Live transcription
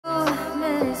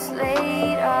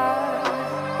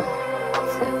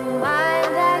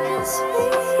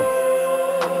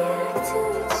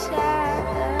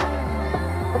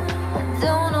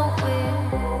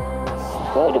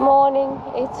Good morning.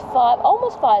 It's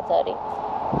almost 5:30.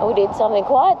 We did something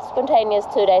quite spontaneous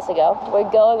 2 days ago. We're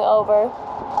going over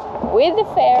with the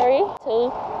ferry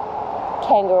to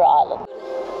Kangaroo Island.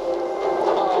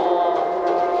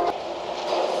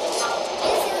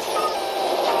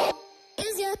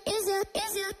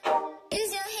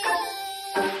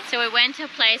 So we went to a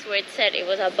place where it said it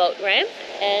was a boat ramp,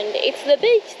 and it's the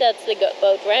beach that's the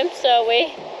boat ramp. So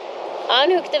we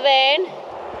unhooked the van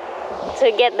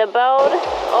to get the boat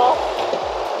off.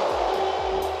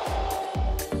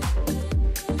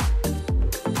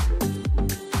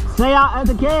 See ya at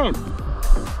the camp.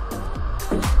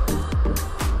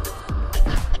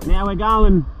 Now we're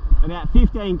going about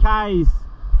 15 k's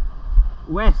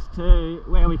west to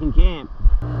where we can camp.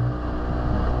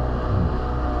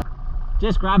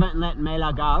 Just grab it and let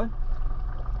Mela go.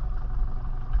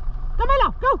 Go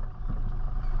Mela, go!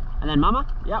 And then Mama,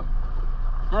 yep.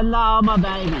 Hello my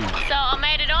baby. So I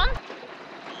made it on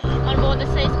board the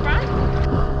Sea Sprite.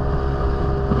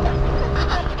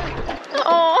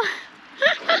 Oh.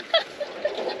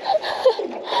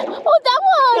 Oh, that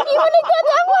one! You wanna get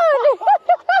that one?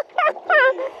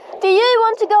 Do you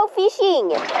want to go fishing?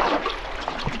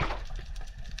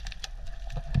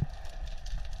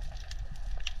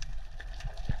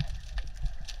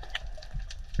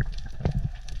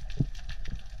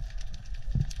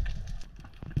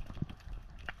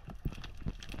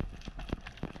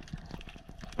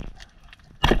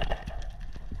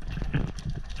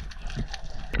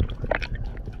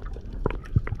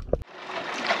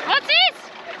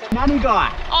 Nannygai.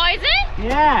 Oh, is it?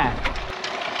 Yeah.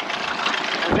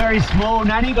 A very small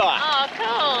nannygai. Oh,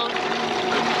 cool.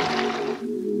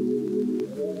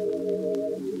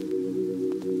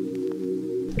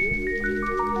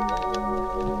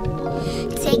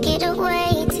 Take it away,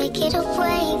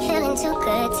 feeling too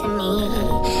good to me.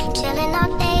 Chilling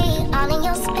all day, all in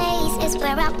your space is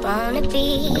where I wanna be.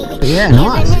 Yeah, nice.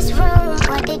 nice. In this room,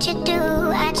 what did you do?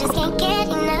 I just can't get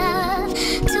enough.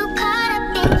 Too caught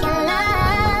up in your love.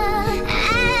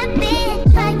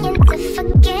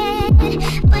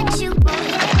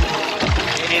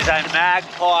 It is a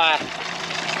magpie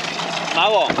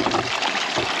moa,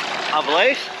 I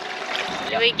believe.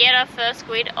 Did we get our first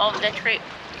squid of the trip?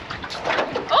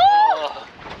 Oh!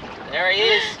 There he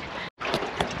is.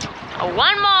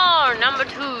 One more, number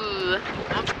 2.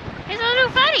 He's a little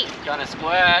fatty. He's gonna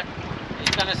squirt.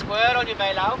 He's gonna squirt on you,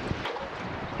 Melo.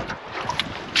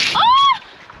 Oh!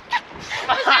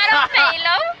 Was that on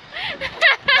Melo?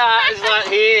 Nah, it's not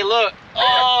here, look.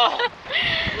 Oh!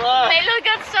 Look. Melo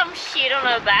got some shit on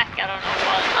her back, I don't know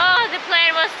what. Oh, the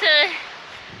plan was to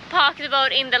park the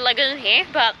boat in the lagoon here,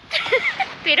 but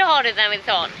a bit harder than we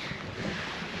thought.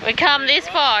 We come this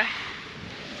far.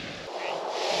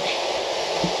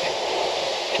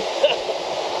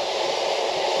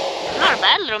 Not a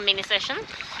bad little mini session.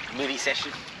 Mini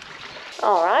session.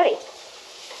 Alrighty.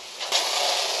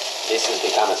 This has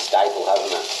become a staple,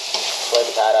 hasn't it? Sweet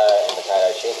potato and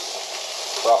potato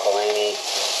chips, broccolini,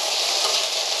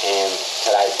 and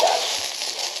potato salad.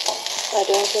 I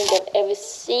don't think I've ever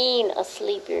seen a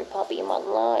sleepier puppy in my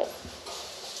life.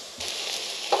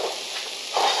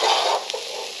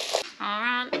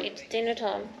 Alright, it's dinner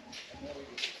time.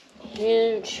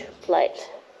 Huge plate.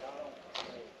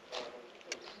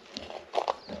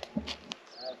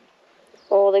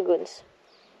 All the goods.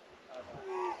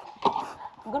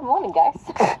 Good morning, guys.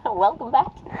 Welcome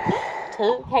back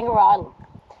to Kangaroo Island.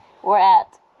 We're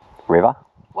at River.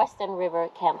 Western River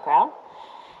Campground,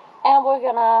 and we're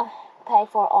gonna pay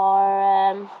for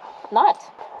our night.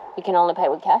 You can only pay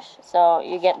with cash, so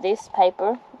you get this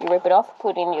paper, you rip it off,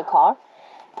 put it in your car,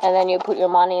 and then you put your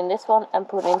money in this one and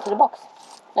put it into the box.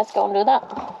 Let's go and do that.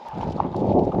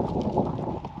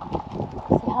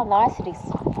 See how nice it is.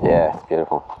 Yeah, it's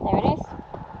beautiful. There it is.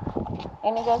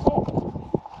 And it goes here.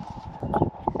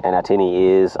 And our tinny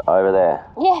is over there.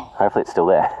 Yeah. Hopefully it's still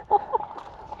there.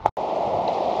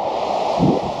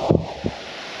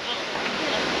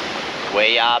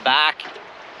 We are back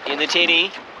in the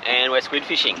tinny and we're squid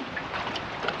fishing.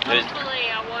 Hopefully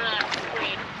I want a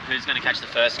squid. Who's going to catch the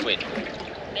first squid?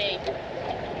 Me.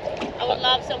 I would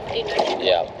love some for dinner.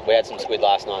 Yeah, we had some squid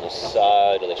last night. It was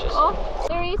so delicious. Oh,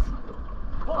 there he is.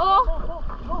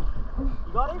 Oh.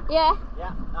 You got him? Yeah.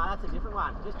 Yeah, no, that's a different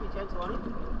one. Just be gentle on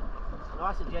him.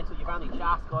 Nice and gentle, you've only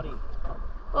just got him.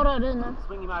 What do I do now?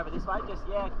 Swing him over this way, just,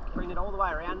 yeah, bring it all the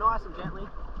way around, nice and gently.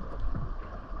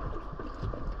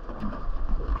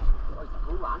 Oh, it's a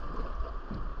cool one.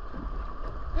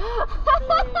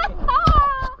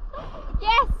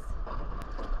 Yes!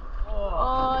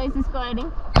 Oh, is this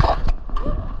gliding?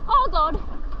 Oh god!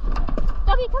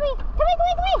 Doggy, come here! Come here, come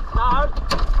here, come here! no!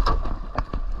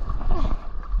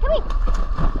 Come here.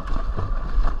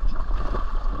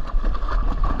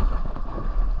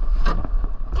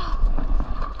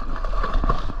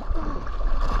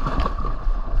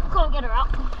 Can't get her up.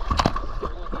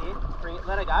 Bring it,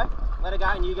 let her go. Let her go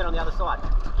and you get on the other side.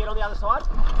 Get on the other side.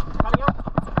 Coming up.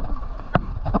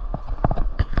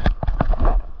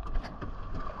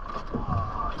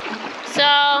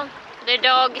 So the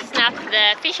dog snapped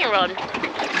the fishing rod.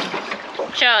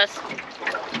 Show us.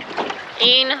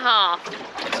 In half.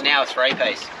 It's now a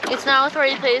 3-piece. It's now a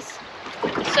 3-piece.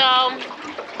 So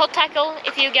hot tackle,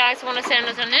 if you guys want to send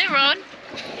us a new rod,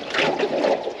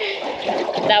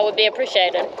 that would be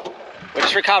appreciated. We're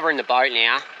just recovering the boat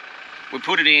now. We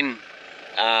put it in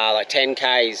like 10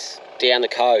 k's down the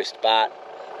coast, but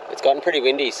it's gotten pretty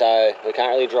windy, so we can't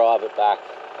really drive it back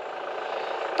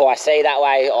by sea that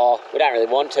way, or we don't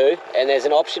really want to. And there's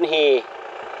an option here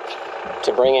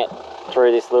to bring it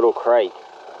through this little creek.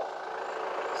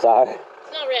 So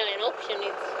it's not really an option,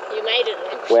 it's you made it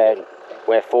an option.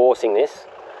 We're forcing this.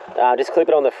 Just clip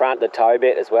it on the front, the toe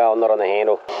bit as well, not on the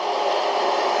handle.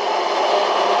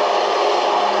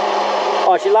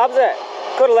 Oh, she loves it.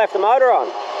 Could have left the motor on.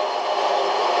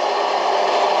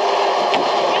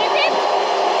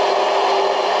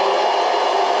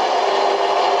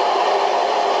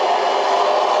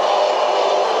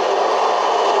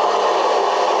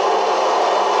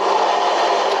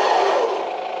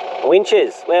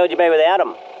 Winches, where would you be without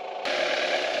them?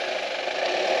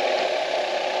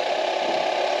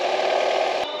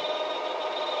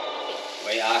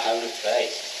 We are having a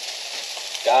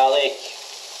feast. Garlic,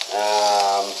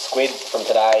 squid from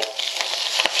today,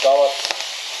 scallops.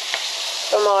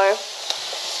 For more.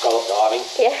 Scallop diving.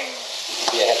 Yeah.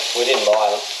 Yeah, we didn't buy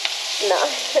them. No.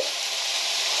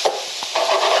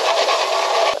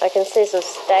 I can see some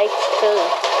steaks too.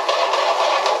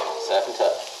 Surf and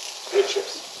turf, wood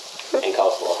chips, and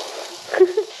coleslaw.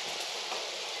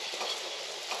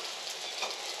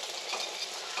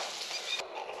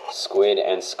 Squid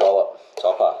and scallop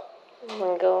topper. Oh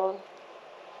my god.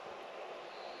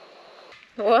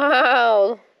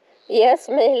 Wow. Yes,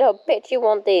 Milo, bet you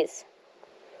want this.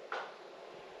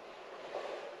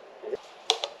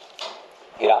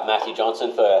 Hit up Matthew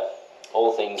Johnson for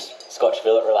all things Scotch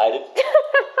fillet related.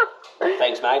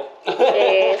 Thanks, mate.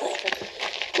 Yes.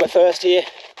 We're first here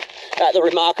at the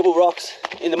Remarkable Rocks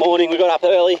in the morning. We got up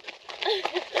early.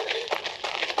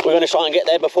 We're going to try and get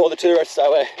there before the tourists,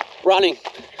 so we're running.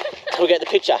 We'll get the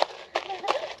picture.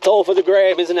 It's all for the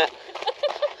gram, isn't it?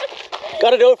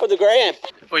 Got to do it for the gram.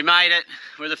 We made it.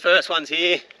 We're the first ones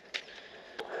here.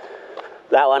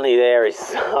 That one there is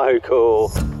so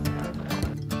cool.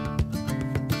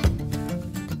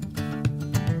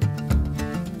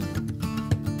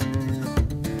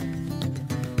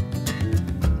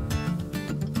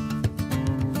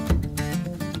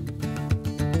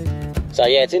 So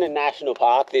yeah, it's in a national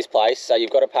park, this place, so you've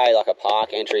got to pay like a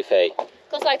park entry fee.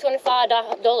 Costs like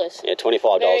 $25. Yeah,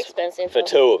 $25. Very expensive. For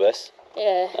 2 of us.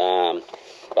 Yeah.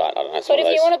 But I don't know. But if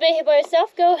you want to be here by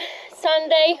yourself, go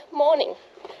Sunday morning.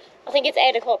 I think it's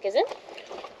 8 o'clock, is it?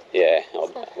 Yeah,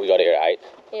 we got here at 8.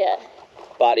 Yeah.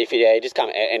 But if you just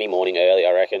come any morning early,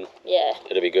 I reckon. Yeah.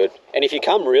 It'll be good. And if you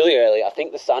come really early, I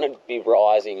think the sun would be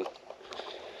rising,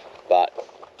 but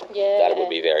yeah, that would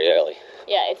be very early.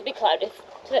 Yeah, it's a bit cloudy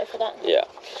today for that. Yeah.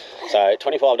 So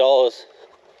 $25.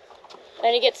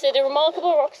 And you get to see the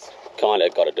Remarkable Rocks. Kind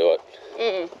of got to do it.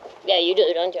 Yeah, you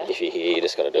do, don't you? If you're here, you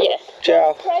just got to do it. Yeah.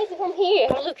 Ciao. It's crazy from here.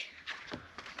 Have a look.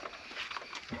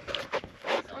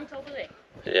 It's on top of it.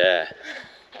 Yeah.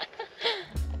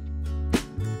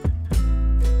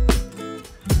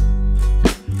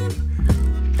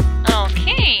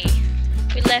 Okay.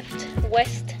 We left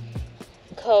West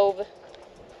Cove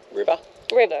River.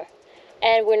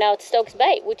 And we're now at Stokes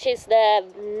Bay, which is the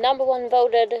 #1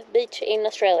 voted beach in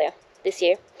Australia this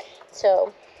year.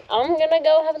 So I'm gonna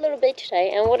go have a little beach today.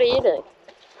 And what are you doing?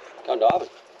 Going diving.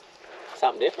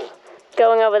 Something different.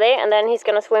 Going over there, and then he's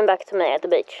gonna swim back to me at the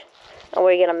beach. And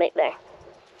we're gonna meet there.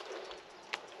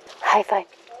 High five.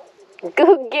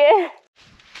 Good girl.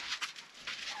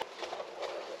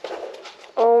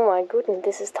 Oh my goodness,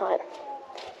 this is tight.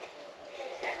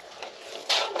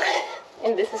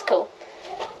 And this is cool.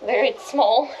 Very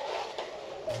small.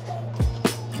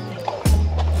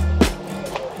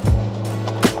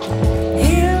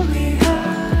 Here we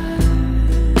are.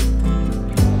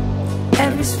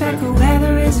 Every speck of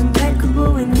weather is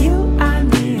impeccable when you are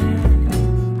near.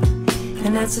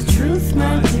 And that's the truth,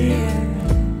 my dear.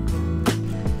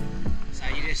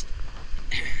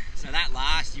 So that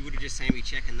last, you would have just seen me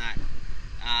checking that.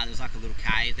 There was like a little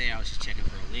cave there. I was just checking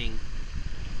for a ling.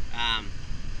 I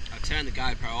turned the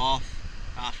GoPro off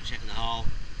after checking the hole,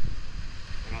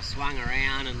 and I swung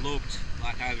around and looked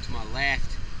like over to my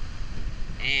left,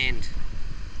 and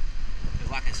there's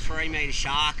like a 3 metre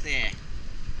shark there.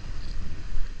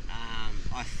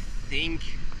 I think,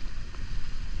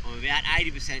 I'm about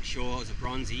 80% sure it was a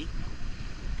bronzy,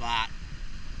 but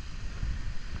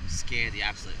scared the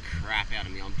absolute crap out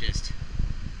of me.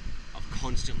 I've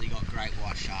constantly got great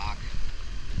white shark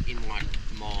in my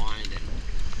mind, and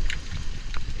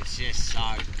it's just so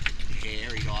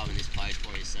hairy diving this place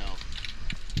for yourself.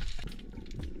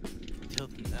 Till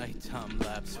the nighttime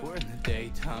lapse, we're in the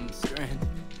daytime stranded.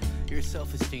 Your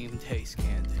self-esteem tastes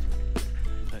candid,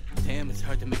 but damn, it's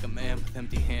hard to make a man with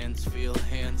empty hands feel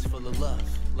hands full of love.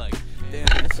 Like,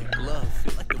 damn, it's a glove,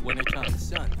 feel like the wintertime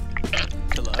sun.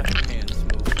 Till our hands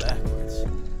move backwards.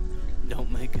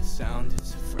 Don't make a sound,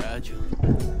 it's fragile.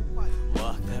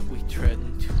 Walk that we tread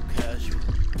too casual.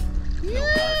 No,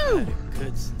 I've had it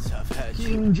good since I've had you.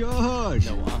 King George!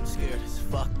 No, I'm scared as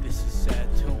fuck, this is sad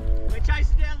too. We're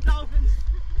chasing down dolphins!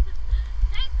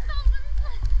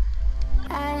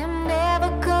 I am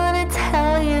never